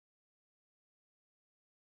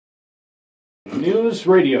News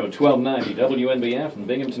Radio 1290 WNBF in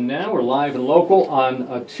Binghamton now. We're live and local on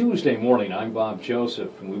a Tuesday morning. I'm Bob Joseph,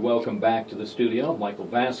 and we welcome back to the studio Michael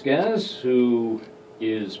Vasquez, who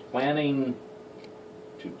is planning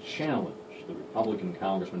to challenge the Republican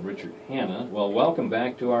Congressman Richard Hanna. Well, welcome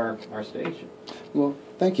back to our station. Well,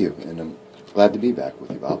 thank you, and I'm glad to be back with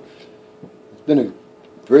you, Bob. It's been a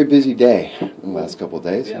very busy day in the last couple of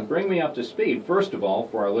days. Yeah, bring me up to speed. First of all,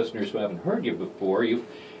 for our listeners who haven't heard you before, you've,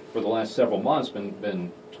 for the last several months,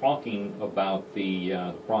 been talking about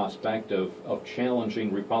the prospect of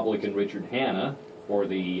challenging Republican Richard Hanna for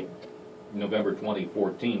the November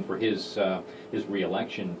 2014 for his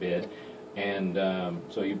re-election bid, and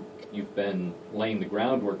so you've been laying the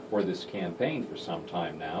groundwork for this campaign for some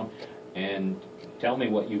time now. And tell me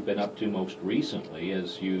what you've been up to most recently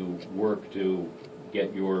as you work to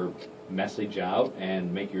get your message out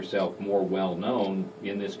and make yourself more well-known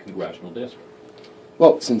in this congressional district.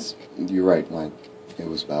 Well, since you're right, it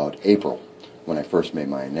was about April when I first made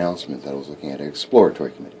my announcement that I was looking at an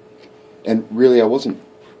exploratory committee. And really, I wasn't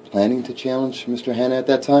planning to challenge Mr. Hanna at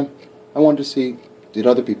that time. I wanted to see, did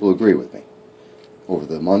other people agree with me? Over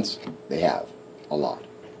the months, they have, a lot.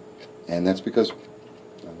 And that's because,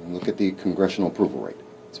 look at the congressional approval rate.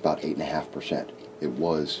 It's about 8.5%. It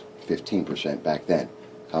was 15% back then.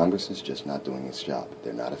 Congress is just not doing its job.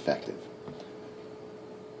 They're not effective.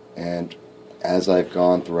 And as I've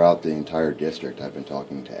gone throughout the entire district, I've been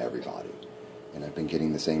talking to everybody. And I've been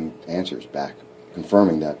getting the same answers back,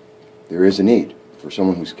 confirming that there is a need for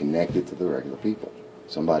someone who's connected to the regular people.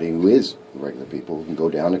 Somebody who is the regular people who can go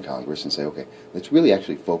down to Congress and say, okay, let's really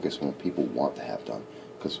actually focus on what people want to have done.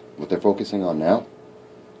 Because what they're focusing on now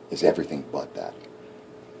is everything but that.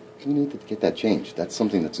 We need to get that changed. That's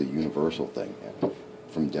something that's a universal thing,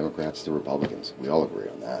 from Democrats to Republicans. We all agree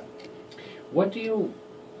on that. What do you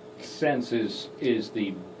sense is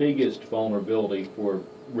the biggest vulnerability for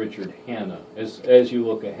Richard Hanna as you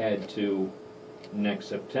look ahead to next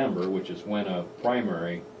September, which is when a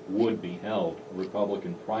primary would be held, a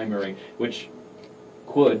Republican primary, which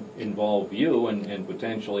could involve you and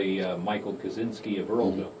potentially Michael Kaczynski of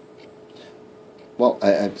Earlville? Well,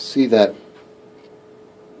 I see that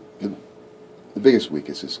the biggest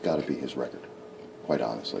weakness has got to be his record, quite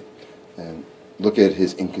honestly. And look at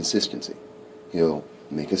his inconsistency. He'll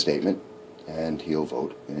make a statement, and he'll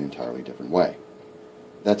vote in an entirely different way.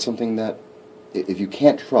 That's something that, if you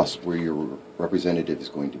can't trust where your representative is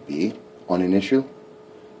going to be on an issue,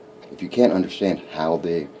 if you can't understand how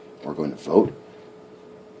they are going to vote,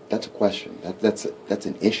 that's a question. That's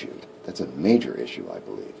an issue. That's a major issue, I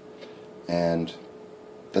believe. And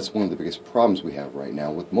that's one of the biggest problems we have right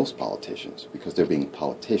now with most politicians, because they're being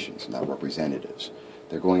politicians, not representatives.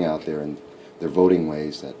 They're going out there and they're voting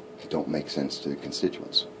ways that don't make sense to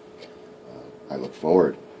constituents. I look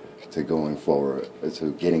forward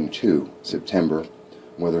to getting to September,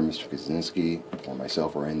 whether Mr. Kaczynski or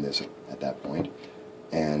myself are in this at that point,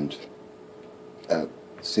 and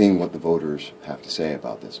seeing what the voters have to say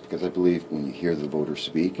about this. Because I believe when you hear the voters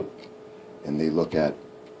speak and they look at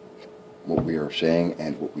what we are saying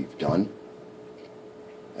and what we've done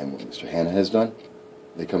and what Mr. Hanna has done,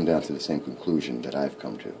 they come down to the same conclusion that I've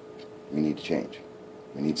come to. We need to change.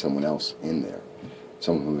 We need someone else in there,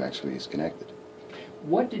 someone who actually is connected.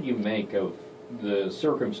 What did you make of the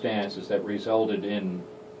circumstances that resulted in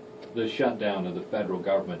the shutdown of the federal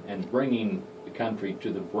government and bringing the country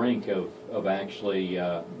to the brink of actually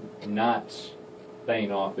not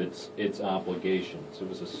paying off its obligations? It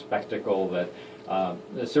was a spectacle that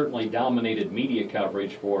certainly dominated media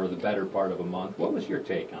coverage for the better part of a month. What was your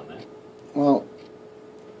take on that? Well,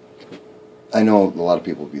 I know a lot of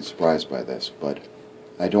people would be surprised by this, but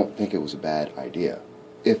I don't think it was a bad idea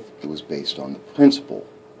if it was based on the principle.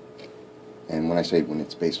 And when I say when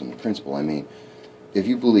it's based on the principle, I mean if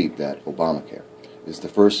you believe that Obamacare is the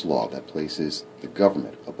first law that places the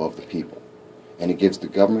government above the people, and it gives the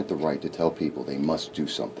government the right to tell people they must do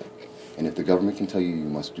something. And if the government can tell you you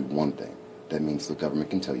must do one thing, that means the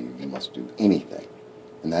government can tell you you must do anything.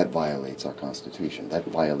 And that violates our Constitution. That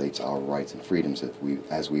violates our rights and freedoms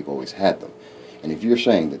as we've always had them. And if you're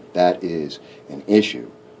saying that that is an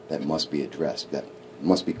issue that must be addressed, that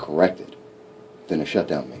must be corrected, then a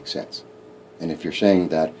shutdown makes sense. And if you're saying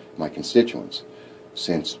that my constituents,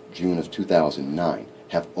 since June of 2009,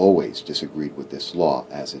 have always disagreed with this law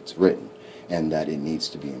as it's written, and that it needs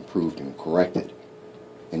to be improved and corrected,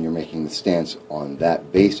 and you're making the stance on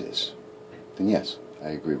that basis, then yes, I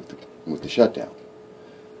agree with the shutdown.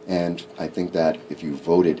 And I think that if you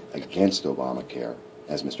voted against Obamacare,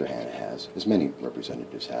 as Mr. Hanna has, as many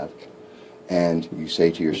representatives have, and you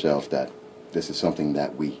say to yourself that this is something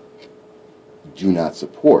that we do not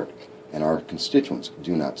support, and our constituents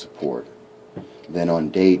do not support, then on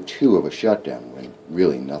day 2 of a shutdown, when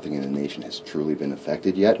really nothing in the nation has truly been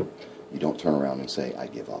affected yet, you don't turn around and say, I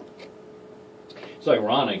give up. It's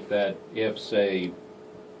ironic that if, say,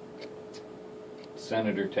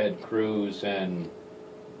 Senator Ted Cruz and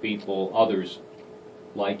others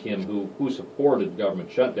like him who supported the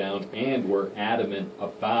government shutdown and were adamant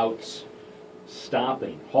about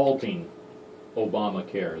halting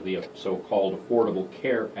Obamacare, the so-called Affordable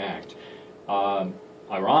Care Act.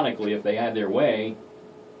 Ironically, if they had their way,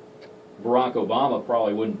 Barack Obama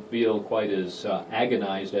probably wouldn't feel quite as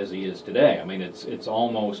agonized as he is today. I mean, it's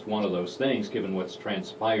almost one of those things, given what's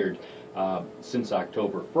transpired since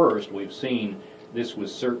October 1st. We've seen this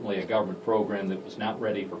was certainly a government program that was not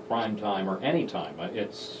ready for prime time or any time.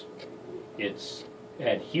 It's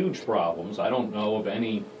had huge problems. I don't know of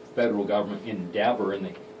any federal government endeavor in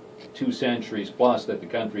the 2 centuries plus that the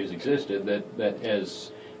country has existed that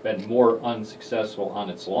has been more unsuccessful on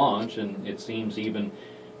its launch, and it seems even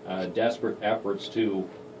desperate efforts to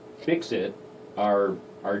fix it are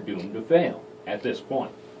doomed to fail at this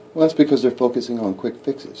point. Well, that's because they're focusing on quick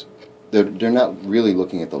fixes. They're not really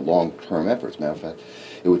looking at the long-term efforts. Matter of fact,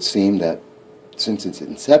 it would seem that since its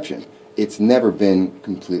inception, it's never been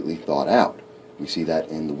completely thought out. We see that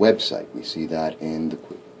in the website. We see that in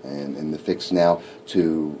the fix now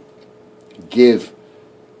to give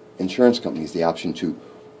insurance companies the option to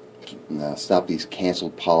stop these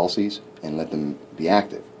canceled policies and let them be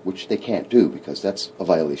active, which they can't do because that's a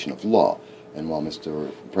violation of law. And while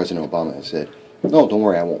Mr. President Obama has said, no, don't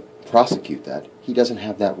worry, I won't prosecute that, he doesn't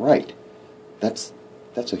have that right. That's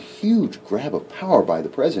a huge grab of power by the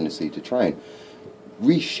presidency to try and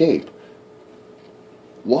reshape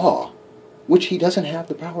law, which he doesn't have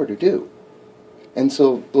the power to do. And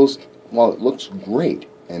so while it looks great,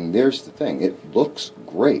 and there's the thing, it looks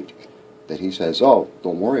great that he says, oh,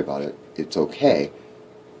 don't worry about it, it's okay,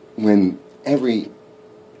 when every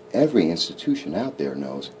institution out there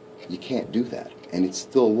knows you can't do that, and it's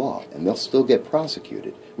still law, and they'll still get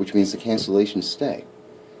prosecuted, which means the cancellations stay.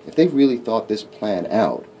 If they really thought this plan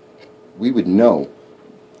out, we would know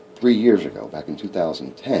 3 years ago, back in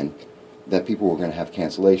 2010, that people were going to have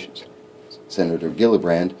cancellations. Senator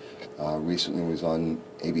Gillibrand recently was on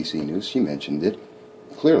ABC News. She mentioned it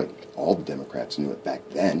clearly. All the Democrats knew it back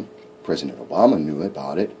then. President Obama knew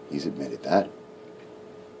about it. He's admitted that.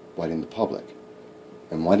 Why didn't the public?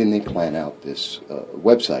 And why didn't they plan out this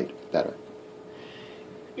website better?